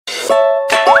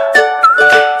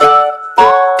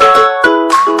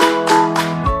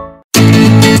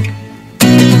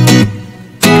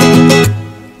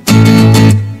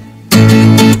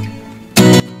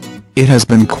it has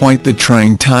been quite the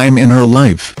trying time in her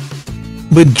life.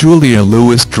 But Julia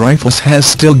Louis-Dreyfus has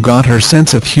still got her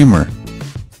sense of humor.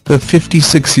 The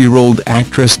 56-year-old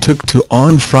actress took to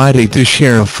on Friday to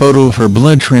share a photo of her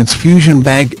blood transfusion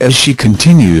bag as she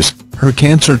continues her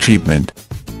cancer treatment.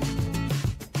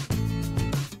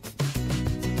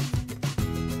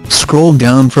 Scroll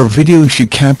down for video. She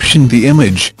captioned the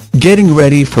image, "Getting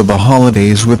ready for the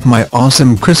holidays with my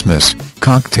awesome Christmas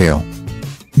cocktail.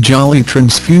 Jolly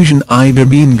transfusion, Ida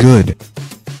been good."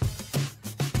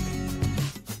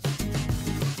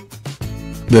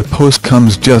 The post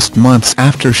comes just months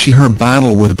after her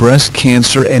battle with breast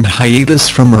cancer and hiatus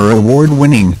from her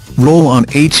award-winning role on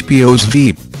HBO's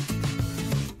Veep.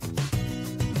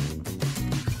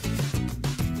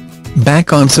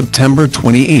 Back on September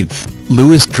 28,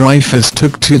 Louis-Dreyfus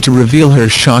took to reveal her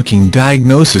shocking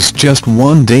diagnosis just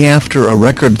one day after a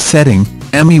record-setting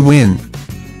Emmy win.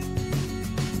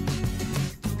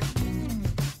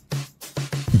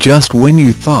 "Just when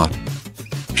you thought,"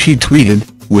 she tweeted,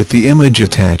 with the image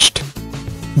attached.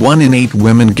 "1 in 8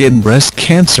 women get breast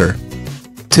cancer.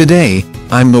 Today,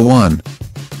 I'm the one.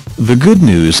 The good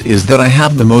news is that I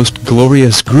have the most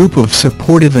glorious group of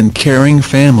supportive and caring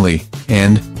family,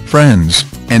 and friends,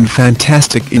 and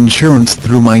fantastic insurance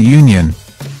through my union.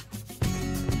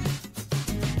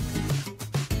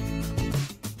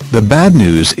 The bad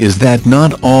news is that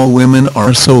not all women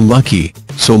are so lucky,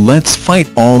 so let's fight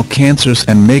all cancers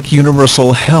and make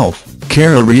universal health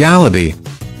care a reality."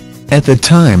 At the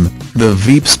time, the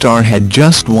Veep star had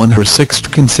just won her 6th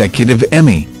consecutive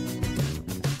Emmy.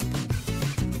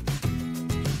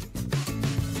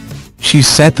 She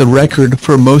set the record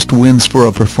for most wins for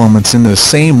a performance in the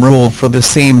same role for the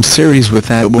same series with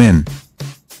that win.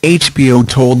 HBO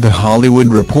told The Hollywood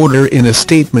Reporter in a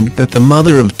statement that the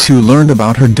mother of 2 learned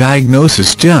about her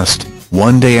diagnosis just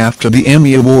one day after the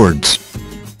Emmy Awards.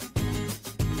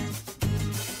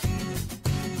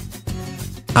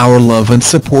 "Our love and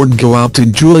support go out to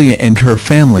Julia and her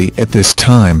family at this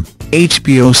time,"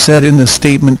 HBO said in the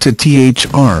statement to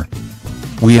THR.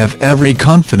 "We have every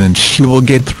confidence she will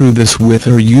get through this with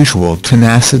her usual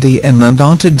tenacity and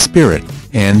undaunted spirit,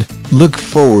 and look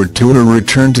forward to her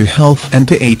return to health and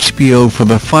to HBO for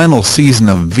the final season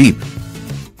of Veep."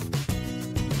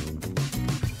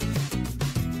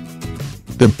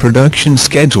 The production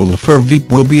schedule for Veep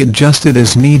will be adjusted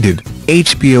as needed,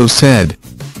 HBO said.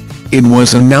 It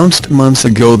was announced months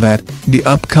ago that the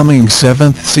upcoming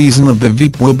 7th season of the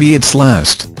Veep will be its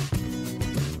last.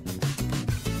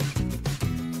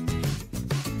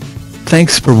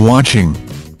 Thanks for watching.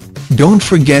 Don't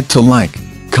forget to like,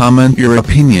 comment your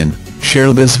opinion,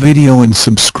 share this video and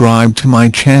subscribe to my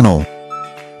channel.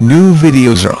 New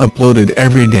videos are uploaded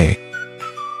every day.